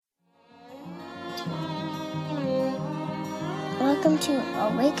welcome to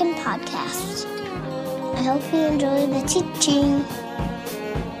Awaken Podcast. I hope you enjoy the teaching.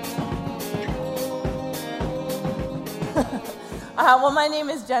 Well, my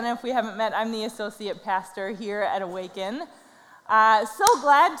name is Jenna. If we haven't met, I'm the associate pastor here at Awaken. So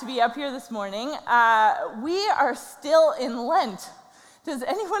glad to be up here this morning. We are still in Lent. Does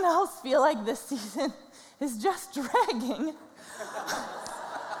anyone else feel like this season is just dragging?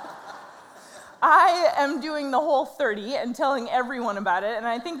 I am doing the whole 30 and telling everyone about it, and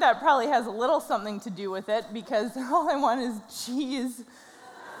I think that probably has a little something to do with it because all I want is cheese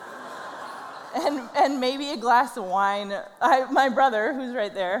and maybe a glass of wine. My brother, who's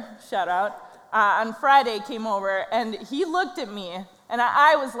right there, shout out, on Friday came over and he looked at me and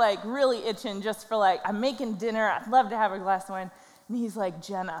I was like really itching just for like, I'm making dinner, I'd love to have a glass of wine. And he's like,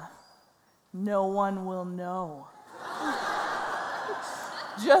 Jenna, no one will know.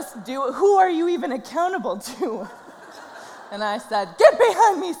 Just do it. Who are you even accountable to? And I said, get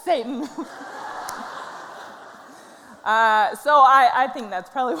behind me, Satan. So I think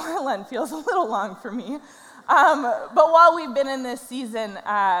that's probably why Lent feels a little long for me. But while we've been in this season,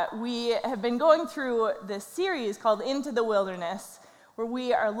 we have been going through this series called Into the Wilderness, where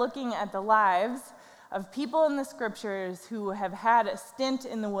we are looking at the lives of people in the scriptures who have had a stint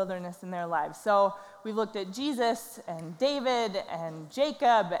in the wilderness in their lives. So we've looked at Jesus and David and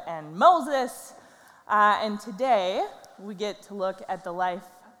Jacob and Moses, and today we get to look at the life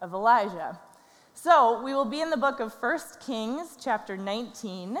of Elijah. So we will be in the book of 1 Kings, chapter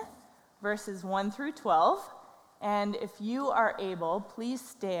 19, verses 1 through 12, and if you are able, please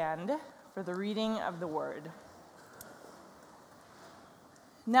stand for the reading of the word.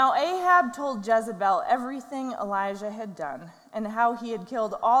 Now Ahab told Jezebel everything Elijah had done and how he had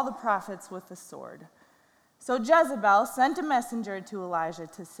killed all the prophets with the sword. So Jezebel sent a messenger to Elijah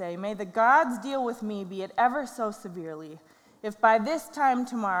to say, "May the gods deal with me, be it ever so severely, if by this time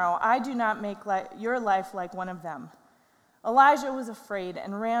tomorrow I do not make your life like one of them." Elijah was afraid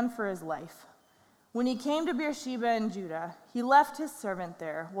and ran for his life. When he came to Beersheba in Judah, he left his servant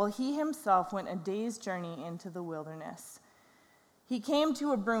there, while he himself went a day's journey into the wilderness. He came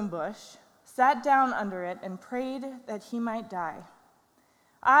to a broom bush, sat down under it, and prayed that he might die.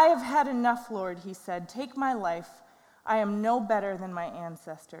 "I have had enough, Lord," he said. "Take my life. I am no better than my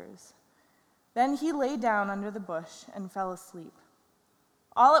ancestors." Then he lay down under the bush and fell asleep.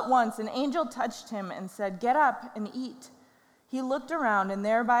 All at once an angel touched him and said, "Get up and eat." He looked around, and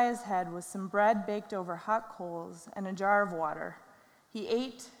there by his head was some bread baked over hot coals and a jar of water. He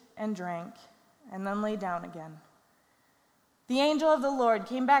ate and drank, and then lay down again. The angel of the Lord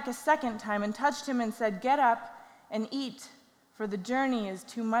came back a second time and touched him and said, "Get up and eat, for the journey is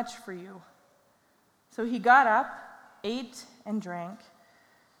too much for you." So he got up, ate, and drank.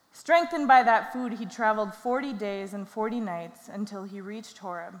 Strengthened by that food, he traveled 40 days and 40 nights until he reached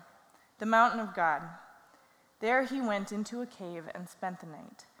Horeb, the mountain of God. There he went into a cave and spent the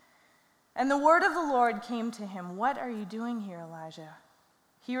night. And the word of the Lord came to him, "What are you doing here, Elijah?"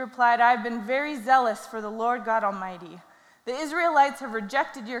 He replied, "I have been very zealous for the Lord God Almighty. The Israelites have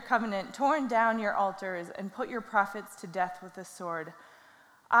rejected your covenant, torn down your altars, and put your prophets to death with the sword.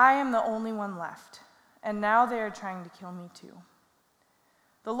 I am the only one left, and now they are trying to kill me too."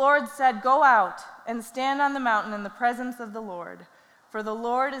 The Lord said, "Go out and stand on the mountain in the presence of the Lord, for the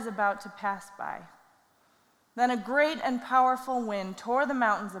Lord is about to pass by." Then a great and powerful wind tore the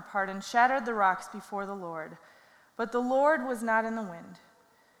mountains apart and shattered the rocks before the Lord, but the Lord was not in the wind.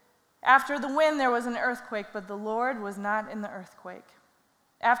 After the wind there was an earthquake, but the Lord was not in the earthquake.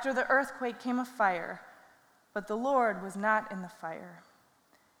 After the earthquake came a fire, but the Lord was not in the fire.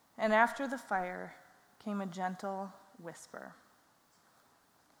 And after the fire came a gentle whisper.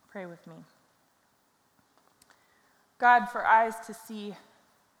 Pray with me. God, for eyes to see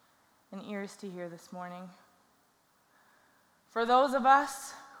and ears to hear this morning. For those of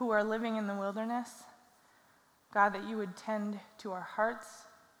us who are living in the wilderness, God, that you would tend to our hearts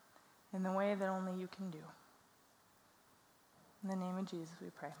in the way that only you can do. In the name of Jesus we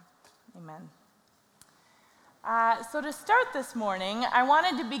pray. Amen. So to start this morning, I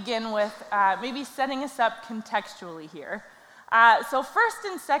wanted to begin with maybe setting us up contextually here. So 1st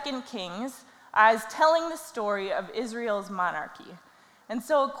and 2nd Kings is telling the story of Israel's monarchy. And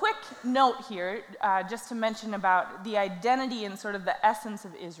so a quick note here, just to mention about the identity and sort of the essence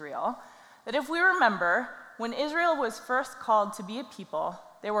of Israel, that if we remember, when Israel was first called to be a people,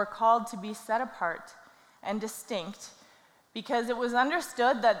 they were called to be set apart and distinct because it was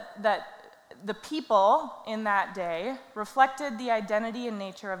understood that the people in that day reflected the identity and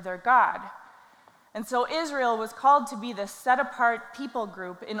nature of their God. And so Israel was called to be this set-apart people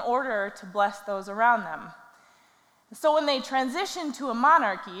group in order to bless those around them. So when they transition to a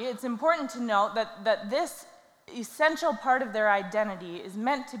monarchy, it's important to note that this essential part of their identity is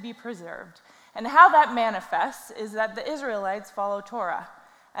meant to be preserved. And how that manifests is that the Israelites follow Torah,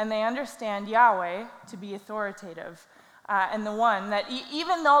 and they understand Yahweh to be authoritative, and the one that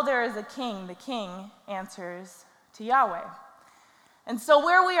even though there is a king, the king answers to Yahweh. And so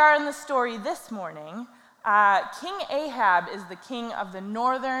where we are in the story this morning, King Ahab is the king of the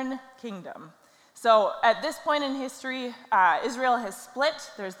northern kingdom. So at this point in history, Israel has split.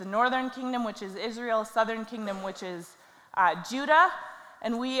 There's the northern kingdom, which is Israel, southern kingdom, which is Judah.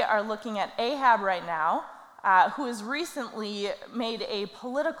 And we are looking at Ahab right now, who has recently made a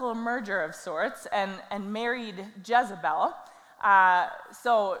political merger of sorts and married Jezebel.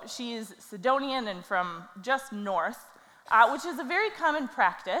 So she's Sidonian and from just north, which is a very common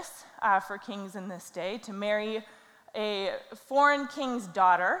practice for kings in this day, to marry a foreign king's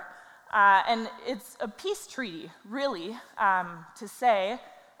daughter. And it's a peace treaty, really, to say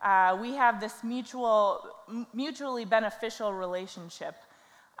we have this mutually beneficial relationship.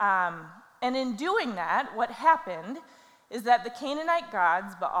 And in doing that, what happened is that the Canaanite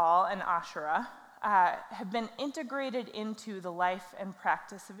gods, Baal and Asherah, have been integrated into the life and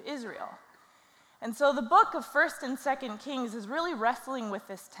practice of Israel. And so the book of 1st and 2nd Kings is really wrestling with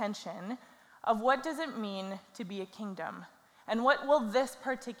this tension of what does it mean to be a kingdom? And what will this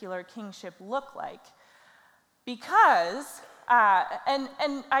particular kingship look like? Because, and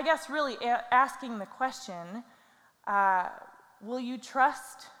I guess really asking the question, will you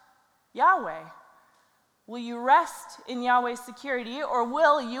trust Yahweh? Will you rest in Yahweh's security, or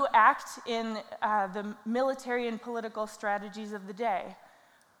will you act in the military and political strategies of the day?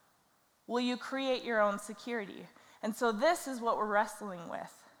 Will you create your own security? And so this is what we're wrestling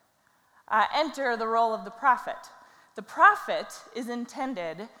with. Enter the role of the prophet. The prophet is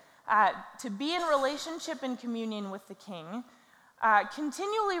intended to be in relationship and communion with the king,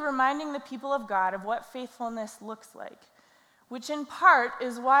 continually reminding the people of God of what faithfulness looks like, which in part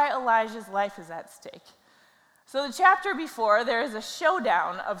is why Elijah's life is at stake. So the chapter before, there is a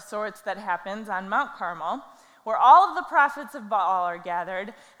showdown of sorts that happens on Mount Carmel, where all of the prophets of Baal are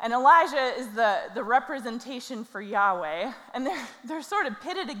gathered, and Elijah is the representation for Yahweh, and they're sort of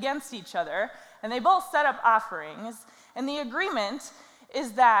pitted against each other, and they both set up offerings, and the agreement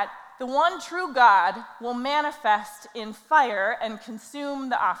is that the one true God will manifest in fire and consume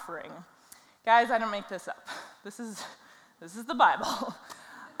the offering. Guys, I don't make this up. This is the Bible.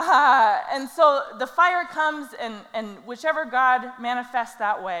 And so the fire comes, and whichever God manifests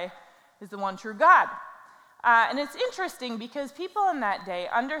that way is the one true God. And it's interesting because people in that day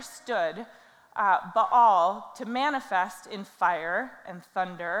understood Baal to manifest in fire and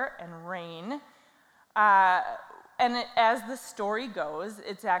thunder and rain. And as the story goes,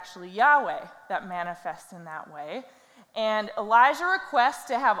 it's actually Yahweh that manifests in that way. And Elijah requests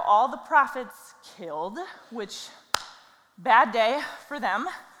to have all the prophets killed, which, bad day for them,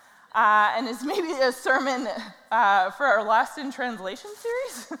 and is maybe a sermon for our Lost in Translation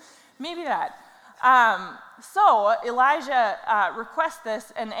series. Maybe that. So Elijah requests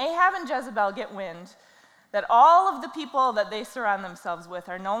this, and Ahab and Jezebel get wind that all of the people that they surround themselves with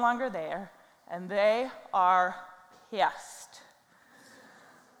are no longer there, and they are pissed.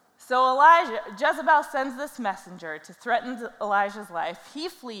 So Jezebel sends this messenger to threaten Elijah's life. He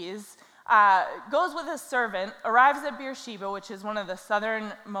flees, goes with his servant, arrives at Beersheba, which is one of the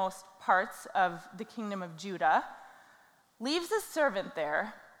southernmost parts of the kingdom of Judah, leaves his servant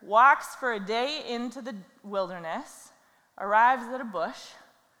there, walks for a day into the wilderness, arrives at a bush,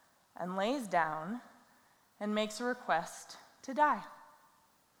 and lays down and makes a request to die.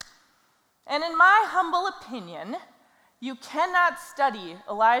 And in my humble opinion, you cannot study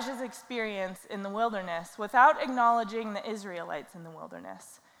Elijah's experience in the wilderness without acknowledging the Israelites in the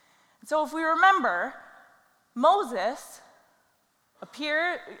wilderness. So if we remember, Moses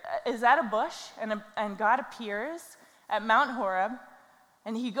is at a bush, and God appears at Mount Horeb,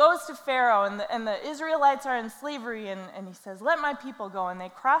 and he goes to Pharaoh, and the Israelites are in slavery, and he says, "Let my people go," and they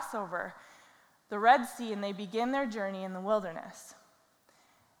cross over the Red Sea, and they begin their journey in the wilderness.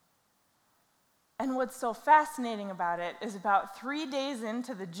 And what's so fascinating about it is about 3 days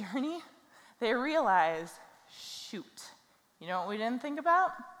into the journey, they realize, shoot, you know what we didn't think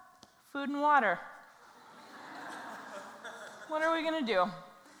about? Food and water. What are we going to do?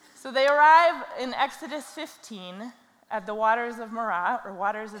 So they arrive in Exodus 15 at the waters of Marah, or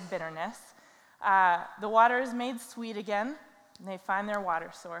waters of bitterness. The water is made sweet again, and they find their water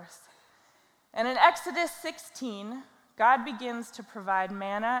source. And in Exodus 16, God begins to provide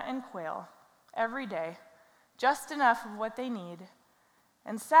manna and quail every day, just enough of what they need.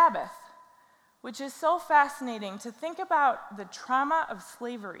 And Sabbath, which is so fascinating to think about the trauma of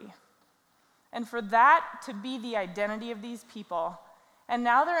slavery, and for that to be the identity of these people. And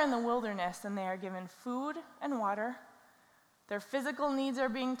now they're in the wilderness and they are given food and water. Their physical needs are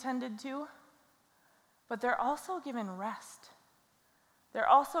being tended to, but they're also given rest. They're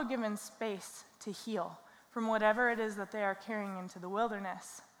also given space to heal from whatever it is that they are carrying into the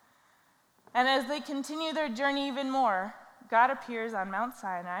wilderness. And as they continue their journey even more, God appears on Mount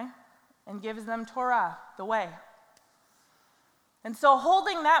Sinai and gives them Torah, the way. And so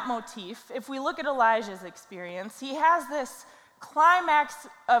holding that motif, if we look at Elijah's experience, he has this climax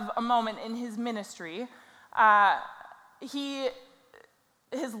of a moment in his ministry.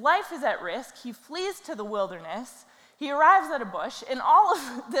 His life is at risk. He flees to the wilderness. He arrives at a bush. In all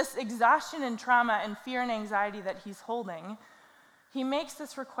of this exhaustion and trauma and fear and anxiety that he's holding, he makes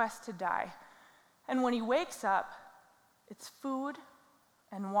this request to die. And when he wakes up, it's food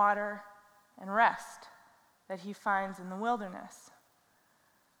and water and rest that he finds in the wilderness.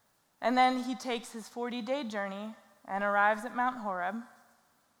 And then he takes his 40-day journey and arrives at Mount Horeb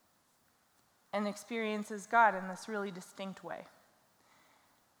and experiences God in this really distinct way.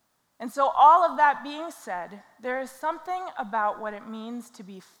 And so all of that being said, there is something about what it means to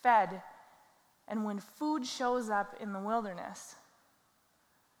be fed and when food shows up in the wilderness.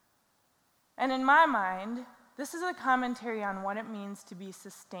 And in my mind, this is a commentary on what it means to be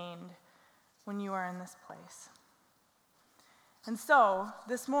sustained when you are in this place. And so,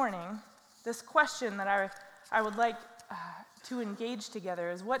 this morning, this question that I would like to engage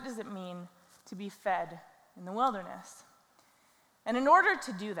together is, what does it mean to be fed in the wilderness? And in order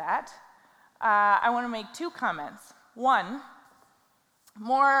to do that, I want to make two comments. One,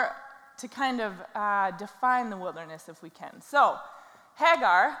 more to kind of define the wilderness if we can. So,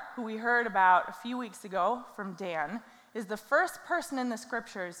 Hagar, who we heard about a few weeks ago from Dan, is the first person in the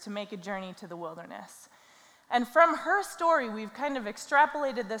scriptures to make a journey to the wilderness. And from her story, we've kind of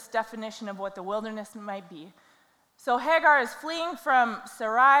extrapolated this definition of what the wilderness might be. So Hagar is fleeing from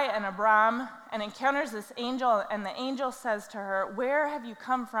Sarai and Abram and encounters this angel, and the angel says to her, "Where have you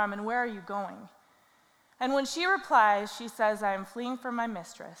come from and where are you going?" And when she replies, she says, "I am fleeing from my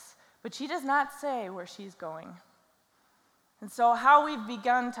mistress," but she does not say where she's going. And so how we've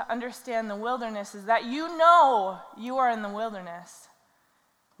begun to understand the wilderness is that you know you are in the wilderness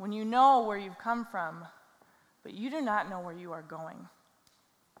when you know where you've come from, but you do not know where you are going.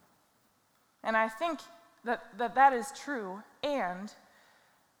 And I think that is true. And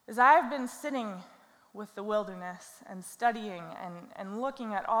as I've been sitting with the wilderness and studying and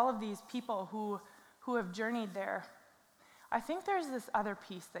looking at all of these people who have journeyed there, I think there's this other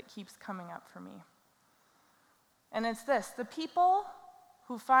piece that keeps coming up for me. And it's this: the people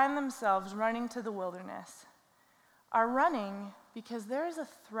who find themselves running to the wilderness are running because there is a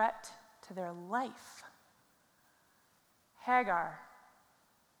threat to their life. Hagar,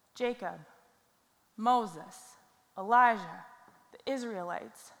 Jacob, Moses, Elijah, the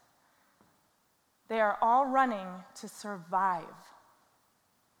Israelites, they are all running to survive.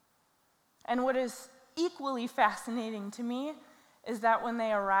 And what is equally fascinating to me is that when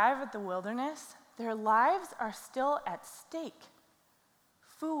they arrive at the wilderness, their lives are still at stake.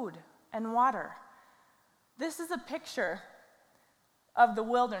 Food and water. This is a picture of the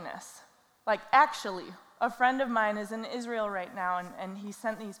wilderness. Like, actually, a friend of mine is in Israel right now, and he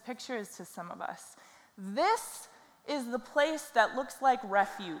sent these pictures to some of us. This is the place that looks like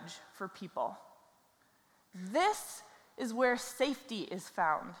refuge for people. This is where safety is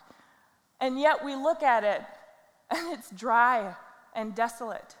found. And yet we look at it, and it's dry and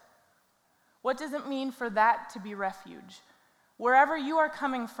desolate. What does it mean for that to be refuge? Wherever you are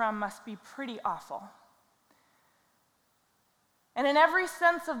coming from must be pretty awful. And in every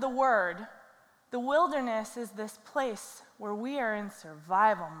sense of the word, the wilderness is this place where we are in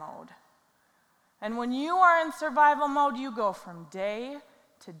survival mode. And when you are in survival mode, you go from day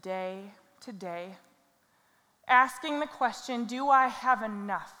to day to day, asking the question, do I have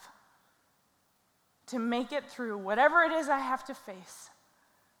enough to make it through whatever it is I have to face,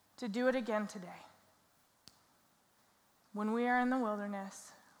 to do it again today? When we are in the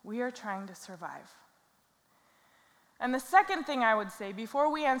wilderness, we are trying to survive. And the second thing I would say,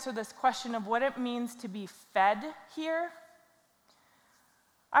 before we answer this question of what it means to be fed here,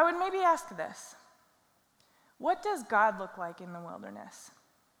 I would maybe ask this: what does God look like in the wilderness?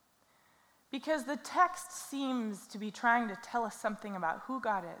 Because the text seems to be trying to tell us something about who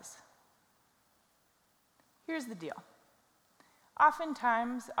God is. Here's the deal.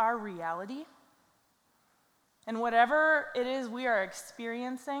 Oftentimes, our reality and whatever it is we are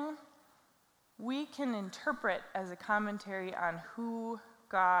experiencing, we can interpret as a commentary on who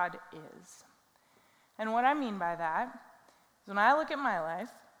God is. And what I mean by that is when I look at my life,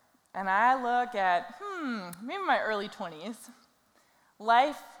 and I look at, maybe my early 20s,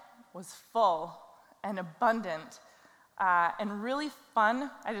 life was full and abundant and really fun.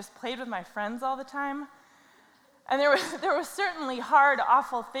 I just played with my friends all the time. And there was certainly hard,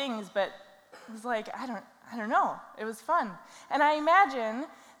 awful things, but it was like, I don't know. It was fun. And I imagine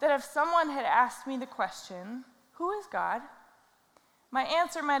that if someone had asked me the question, who is God? My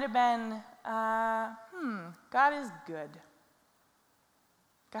answer might have been, God is good.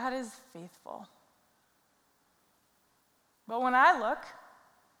 God is faithful. But when I look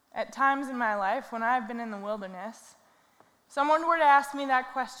at times in my life when I've been in the wilderness, if someone were to ask me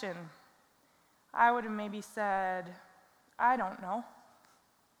that question, I would have maybe said, I don't know.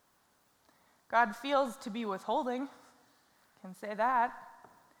 God feels to be withholding. Can say that.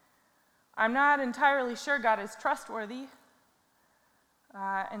 I'm not entirely sure God is trustworthy.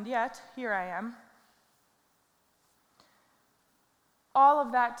 And yet, here I am. All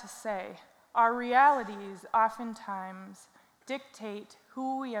of that to say, our realities oftentimes dictate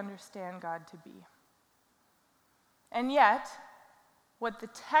who we understand God to be. And yet, what the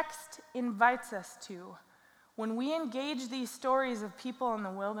text invites us to, when we engage these stories of people in the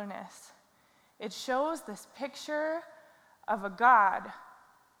wilderness, it shows this picture of a God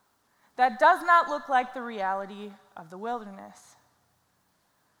that does not look like the reality of the wilderness.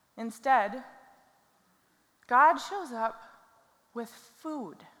 Instead, God shows up with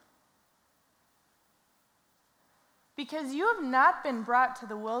food. Because you have not been brought to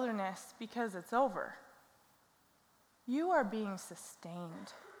the wilderness because it's over. You are being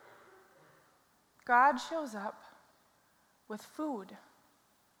sustained. God shows up with food.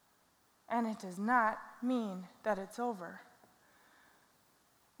 And it does not mean that it's over.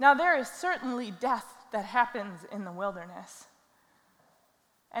 Now, there is certainly death that happens in the wilderness.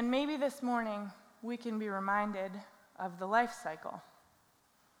 And maybe this morning we can be reminded of the life cycle,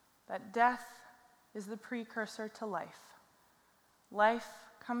 that death is the precursor to life. Life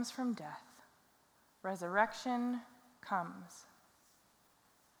comes from death. Resurrection comes.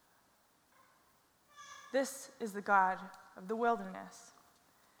 This is the God of the wilderness.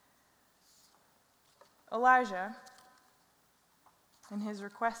 Elijah, in his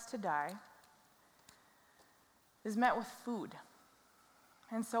request to die, is met with food.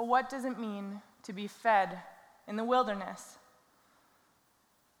 And so what does it mean to be fed in the wilderness?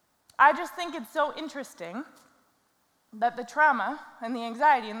 I just think it's so interesting that the trauma and the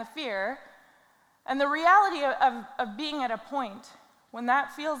anxiety and the fear and the reality of being at a point when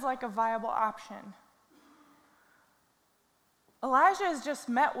that feels like a viable option, Elijah is just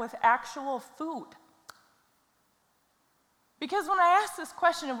met with actual food. Because when I ask this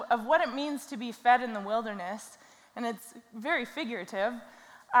question of what it means to be fed in the wilderness, and it's very figurative,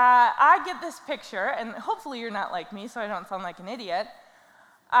 I get this picture, and hopefully you're not like me, so I don't sound like an idiot.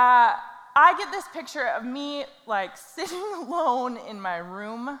 I get this picture of me like sitting alone in my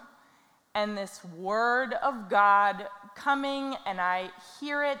room, and this word of God coming, and I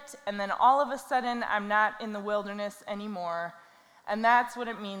hear it, and then all of a sudden I'm not in the wilderness anymore, and that's what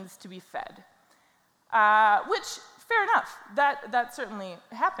it means to be fed. Which, fair enough, that certainly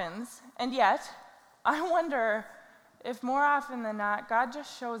happens, and yet I wonder if more often than not, God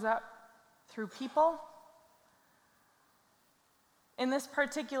just shows up through people. In this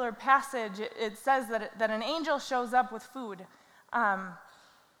particular passage, it says that an angel shows up with food. And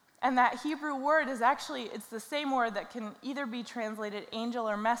that Hebrew word is actually, it's the same word that can either be translated angel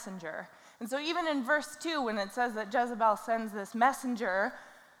or messenger. And so even in verse 2, when it says that Jezebel sends this messenger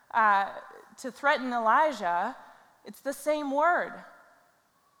to threaten Elijah, it's the same word.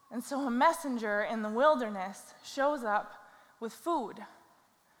 And so a messenger in the wilderness shows up with food.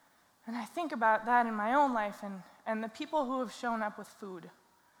 And I think about that in my own life and the people who have shown up with food.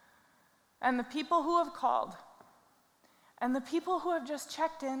 And the people who have called. And the people who have just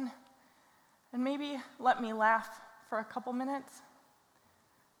checked in and maybe let me laugh for a couple minutes.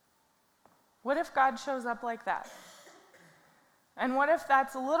 What if God shows up like that? And what if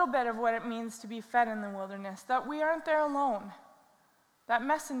that's a little bit of what it means to be fed in the wilderness? That we aren't there alone. That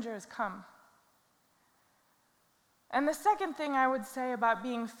messengers come. And the second thing I would say about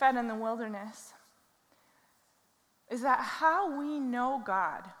being fed in the wilderness is that how we know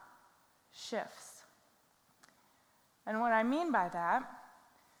God shifts. And what I mean by that,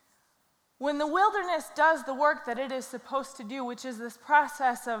 when the wilderness does the work that it is supposed to do, which is this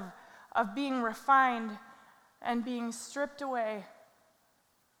process of being refined and being stripped away,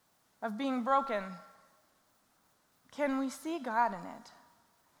 of being broken, can we see God in it?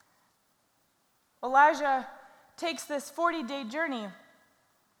 Elijah takes this 40-day journey,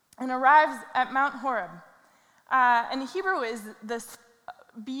 and arrives at Mount Horeb. And Hebrew is this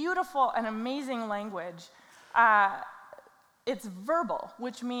beautiful and amazing language. It's verbal,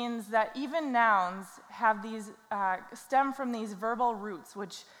 which means that even nouns have these stem from these verbal roots,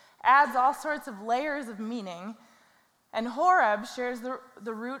 which adds all sorts of layers of meaning. And Horeb shares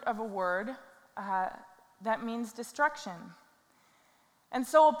the root of a word that means destruction. And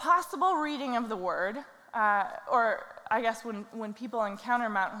so a possible reading of the word, or I guess when people encounter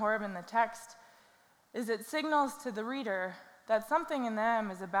Mount Horeb in the text, is it signals to the reader that something in them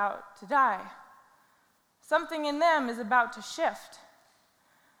is about to die. Something in them is about to shift.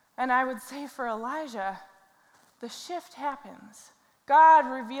 And I would say for Elijah, the shift happens. God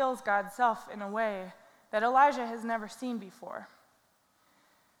reveals God's self in a way that Elijah has never seen before.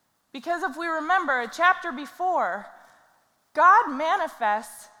 Because if we remember a chapter before, God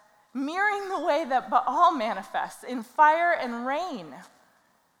manifests mirroring the way that Baal manifests in fire and rain.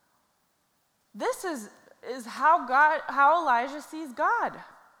 This is how Elijah sees God.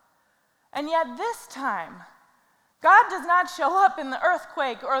 And yet this time, God does not show up in the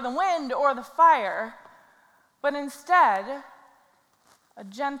earthquake or the wind or the fire, but instead, a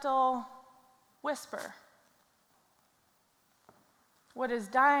gentle whisper. What is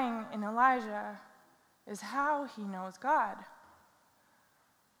dying in Elijah is how he knows God.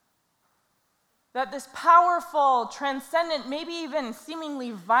 That this powerful, transcendent, maybe even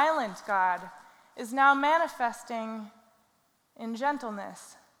seemingly violent God is now manifesting in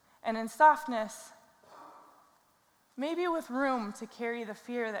gentleness and in softness, maybe with room to carry the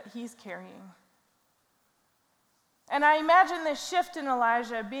fear that he's carrying. And I imagine this shift in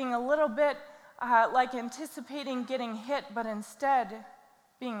Elijah being a little bit like anticipating getting hit, but instead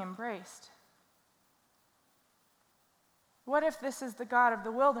being embraced. What if this is the God of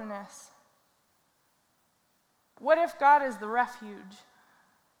the wilderness? What if God is the refuge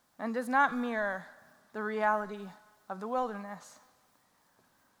and does not mirror the reality of the wilderness?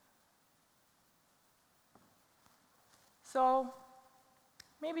 So,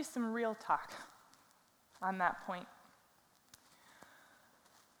 maybe some real talk on that point.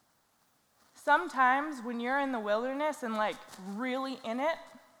 Sometimes when you're in the wilderness and really in it,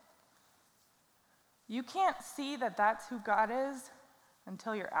 you can't see that that's who God is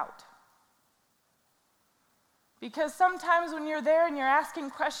until you're out. Because sometimes when you're there and you're asking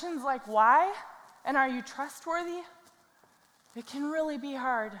questions like why and are you trustworthy, it can really be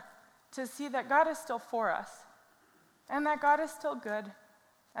hard to see that God is still for us and that God is still good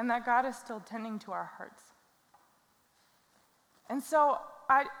and that God is still tending to our hearts. And so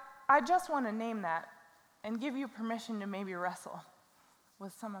I just want to name that and give you permission to maybe wrestle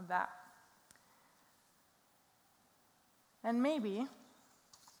with some of that. And maybe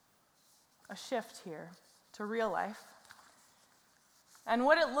a shift here to real life and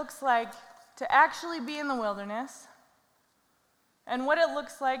what it looks like to actually be in the wilderness and what it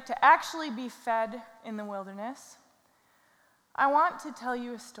looks like to actually be fed in the wilderness. I want to tell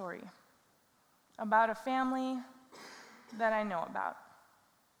you a story about a family that I know about.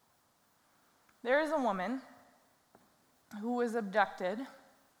 There is a woman who was abducted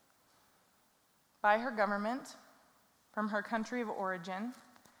by her government from her country of origin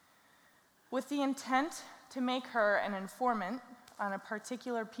with the intent to make her an informant on a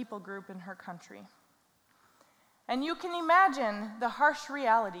particular people group in her country. And you can imagine the harsh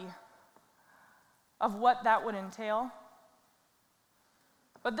reality of what that would entail.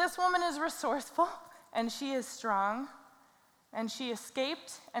 But this woman is resourceful, and she is strong, and she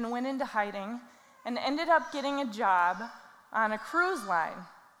escaped and went into hiding and ended up getting a job on a cruise line.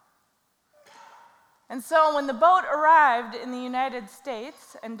 And so when the boat arrived in the United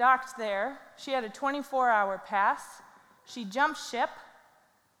States and docked there, she had a 24-hour pass. She jumped ship,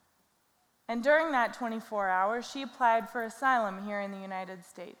 and during that 24 hours, she applied for asylum here in the United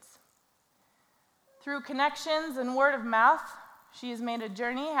States. Through connections and word of mouth, she has made a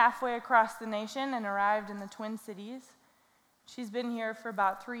journey halfway across the nation and arrived in the Twin Cities. She's been here for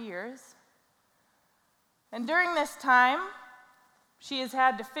about 3 years. And during this time, she has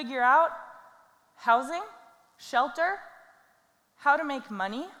had to figure out housing, shelter, how to make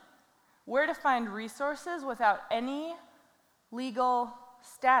money, where to find resources without any legal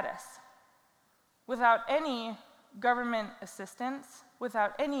status, without any government assistance,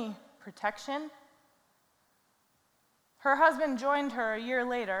 without any protection. Her husband joined her a year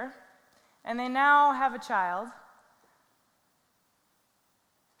later, and they now have a child.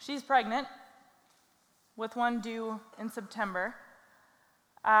 She's pregnant, with one due in September.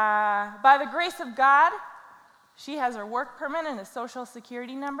 By the grace of God, she has her work permit and a social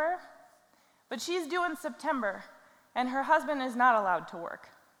security number, but she's due in September, and her husband is not allowed to work.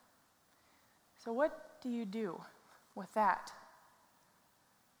 So what do you do with that?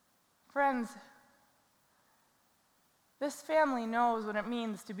 Friends, this family knows what it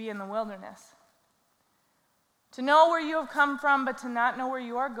means to be in the wilderness. To know where you have come from, but to not know where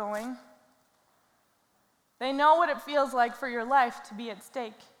you are going. They know what it feels like for your life to be at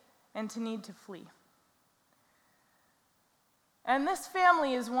stake and to need to flee. And this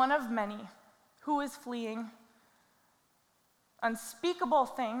family is one of many who is fleeing unspeakable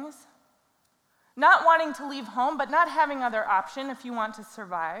things, not wanting to leave home, but not having other option if you want to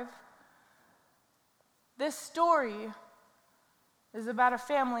survive. This story is about a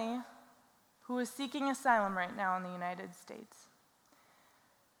family who is seeking asylum right now in the United States.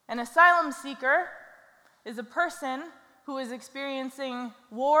 An asylum seeker is a person who is experiencing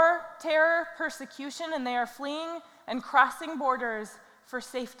war, terror, persecution, and they are fleeing and crossing borders for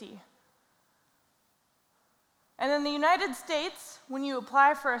safety. And in the United States, when you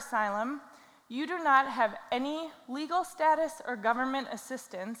apply for asylum, you do not have any legal status or government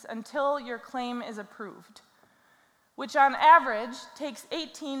assistance until your claim is approved, which on average takes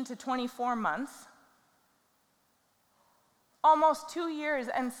 18 to 24 months, almost 2 years,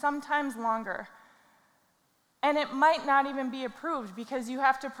 and sometimes longer. And it might not even be approved because you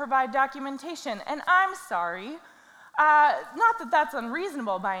have to provide documentation. And I'm sorry, not that that's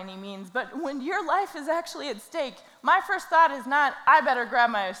unreasonable by any means, but when your life is actually at stake, my first thought is not, I better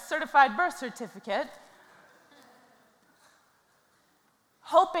grab my certified birth certificate,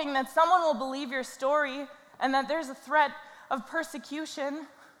 hoping that someone will believe your story and that there's a threat of persecution.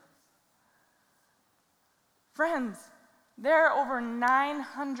 Friends, there are over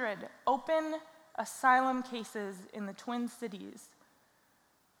 900 open asylum cases in the Twin Cities,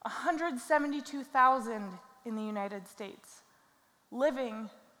 172,000 in the United States, living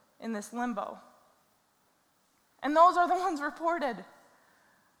in this limbo. And those are the ones reported.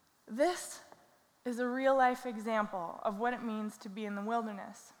 This is a real-life example of what it means to be in the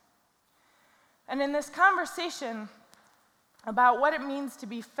wilderness. And in this conversation about what it means to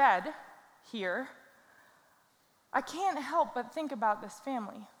be fed here, I can't help but think about this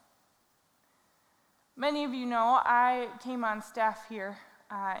family. Many of you know I came on staff here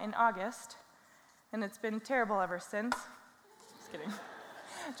in August, and it's been terrible ever since. Just kidding.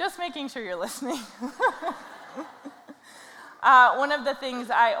 Just making sure you're listening. One of the things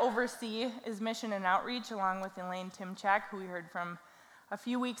I oversee is mission and outreach, along with Elaine Timchak, who we heard from a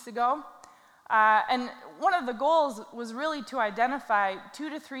few weeks ago. And one of the goals was really to identify 2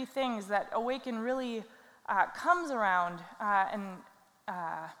 to 3 things that Awaken really comes around and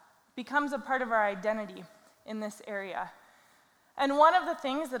becomes a part of our identity in this area. And one of the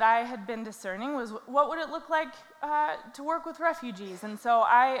things that I had been discerning was what would it look like to work with refugees? And so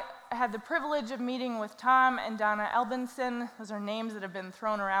I had the privilege of meeting with Tom and Donna Elbinson. Those are names that have been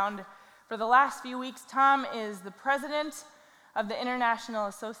thrown around for the last few weeks. Tom is the president of the International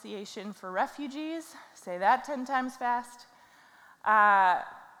Association for Refugees. Say that 10 times fast. And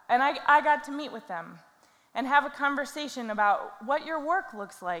I got to meet with them and have a conversation about what your work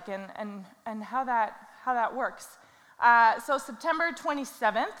looks like and how that works. So September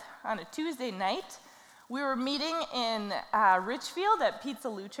 27th, on a Tuesday night, we were meeting in Richfield at Pizza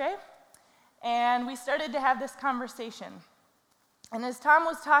Luce, and we started to have this conversation. And as Tom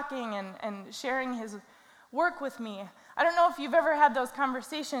was talking and sharing his work with me, I don't know if you've ever had those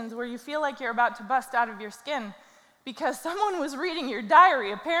conversations where you feel like you're about to bust out of your skin because someone was reading your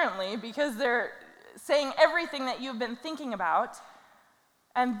diary, apparently, because they're saying everything that you've been thinking about.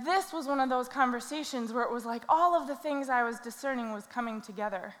 And this was one of those conversations where it was like all of the things I was discerning was coming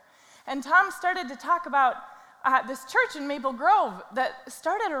together. And Tom started to talk about this church in Maple Grove that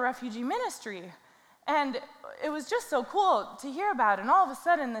started a refugee ministry. And it was just so cool to hear about. And all of a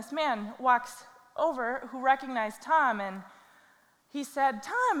sudden, this man walks over who recognized Tom, and he said,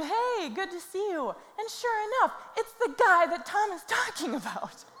 "Tom, hey, good to see you." And sure enough, it's the guy that Tom is talking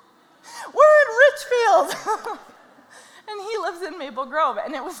about. We're in Richfield. And he lives in Maple Grove.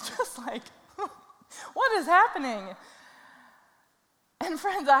 And it was just like, what is happening? And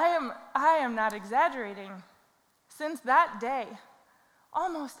friends, I am not exaggerating. Since that day,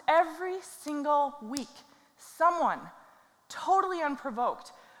 almost every single week, someone, totally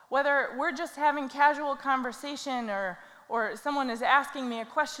unprovoked, whether we're just having casual conversation or someone is asking me a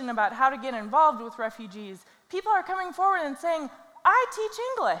question about how to get involved with refugees, people are coming forward and saying, "I teach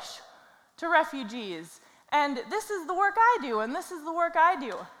English to refugees. And this is the work I do, and this is the work I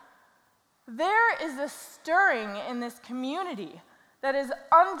do." There is a stirring in this community that is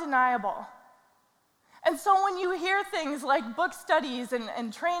undeniable. And so when you hear things like book studies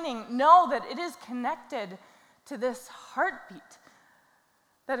and training, know that it is connected to this heartbeat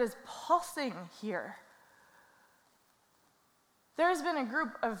that is pulsing here. There's been a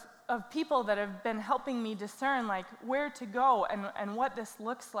group of people that have been helping me discern like where to go and what this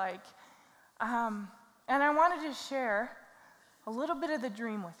looks like. And I wanted to share a little bit of the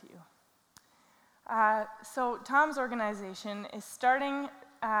dream with you. So Tom's organization is starting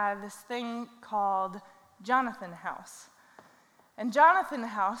this thing called Jonathan House. And Jonathan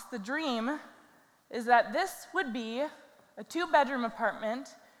House, the dream is that this would be a 2-bedroom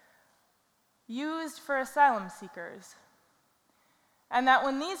apartment used for asylum seekers. And that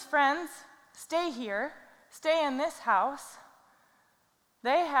when these friends stay here, stay in this house,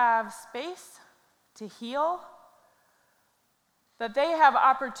 they have space to heal, that they have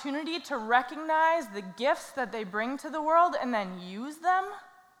opportunity to recognize the gifts that they bring to the world and then use them.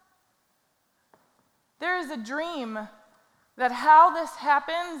 There is a dream that how this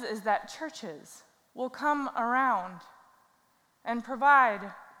happens is that churches will come around and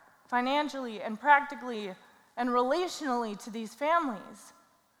provide financially and practically and relationally to these families.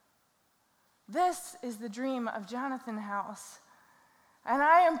 This is the dream of Jonathan House. And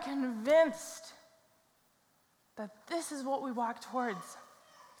I am convinced that this is what we walk towards.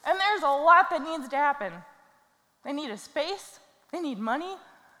 And there's a lot that needs to happen. They need a space, they need money,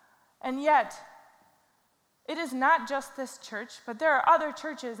 and yet it is not just this church, but there are other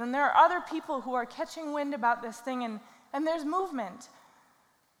churches and there are other people who are catching wind about this thing, and there's movement.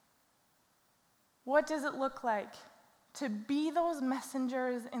 What does it look like to be those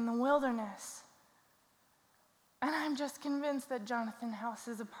messengers in the wilderness? And I'm just convinced that Jonathan House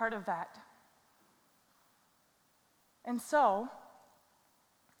is a part of that. And so,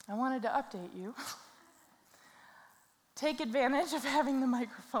 I wanted to update you. Take advantage of having the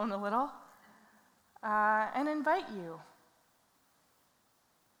microphone a little, and invite you.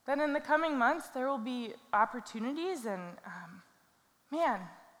 That in the coming months, there will be opportunities, and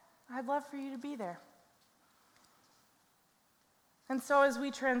I'd love for you to be there. And so as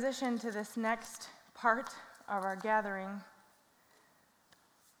we transition to this next part of our gathering,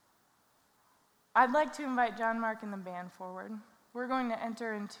 I'd like to invite John Mark and the band forward. We're going to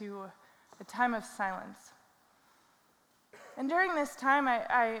enter into a time of silence. And during this time,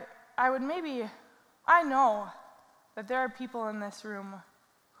 I know that there are people in this room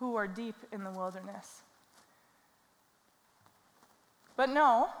who are deep in the wilderness. But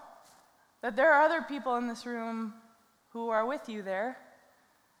know that there are other people in this room who are with you there.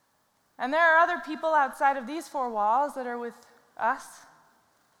 And there are other people outside of these 4 walls that are with us.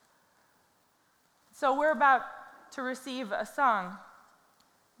 So we're about to receive a song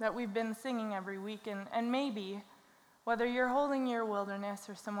that we've been singing every week, and maybe, whether you're holding your wilderness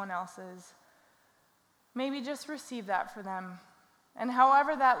or someone else's, maybe just receive that for them. And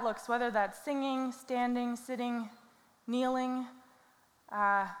however that looks, whether that's singing, standing, sitting, kneeling,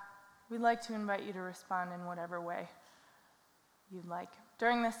 we'd like to invite you to respond in whatever way you'd like.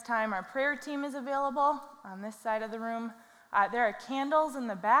 During this time, our prayer team is available on this side of the room. There are candles in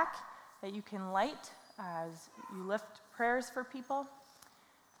the back that you can light as you lift prayers for people.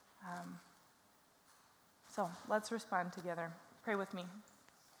 So let's respond together. Pray with me.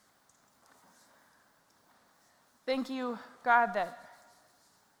 Thank you, God, that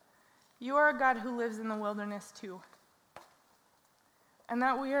you are a God who lives in the wilderness too, and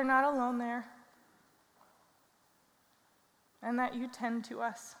that we are not alone there, and that you tend to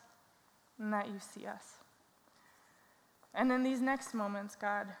us, and that you see us. And in these next moments,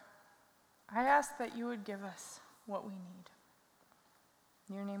 God, I ask that you would give us what we need.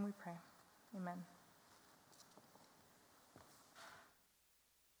 In your name we pray. Amen.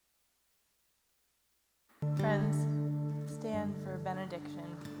 Friends, stand for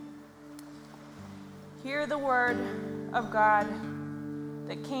benediction. Hear the word of God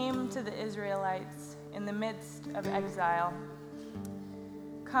that came to the Israelites in the midst of exile.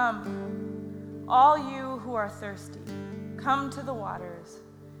 Come, all you who are thirsty, come to the waters.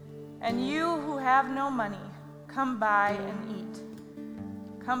 And you who have no money, come buy and eat.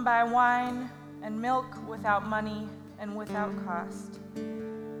 Come buy wine and milk without money and without cost.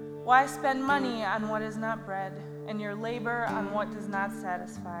 Why spend money on what is not bread, and your labor on what does not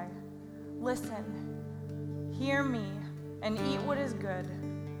satisfy? Listen, hear me, and eat what is good,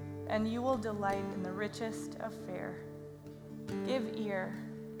 and you will delight in the richest of fare. Give ear,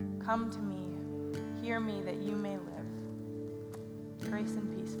 come to me, hear me that you may live. Grace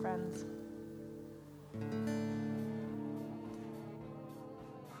and peace, friends.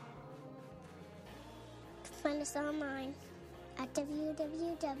 Find us online at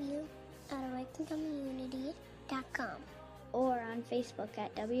www.awakencommunity.com or on Facebook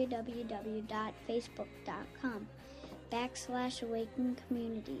at www.facebook.com/. /Awaken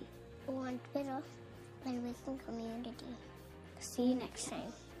Community. Or on Twitter, Awaken Community. See you next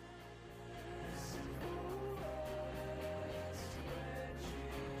time.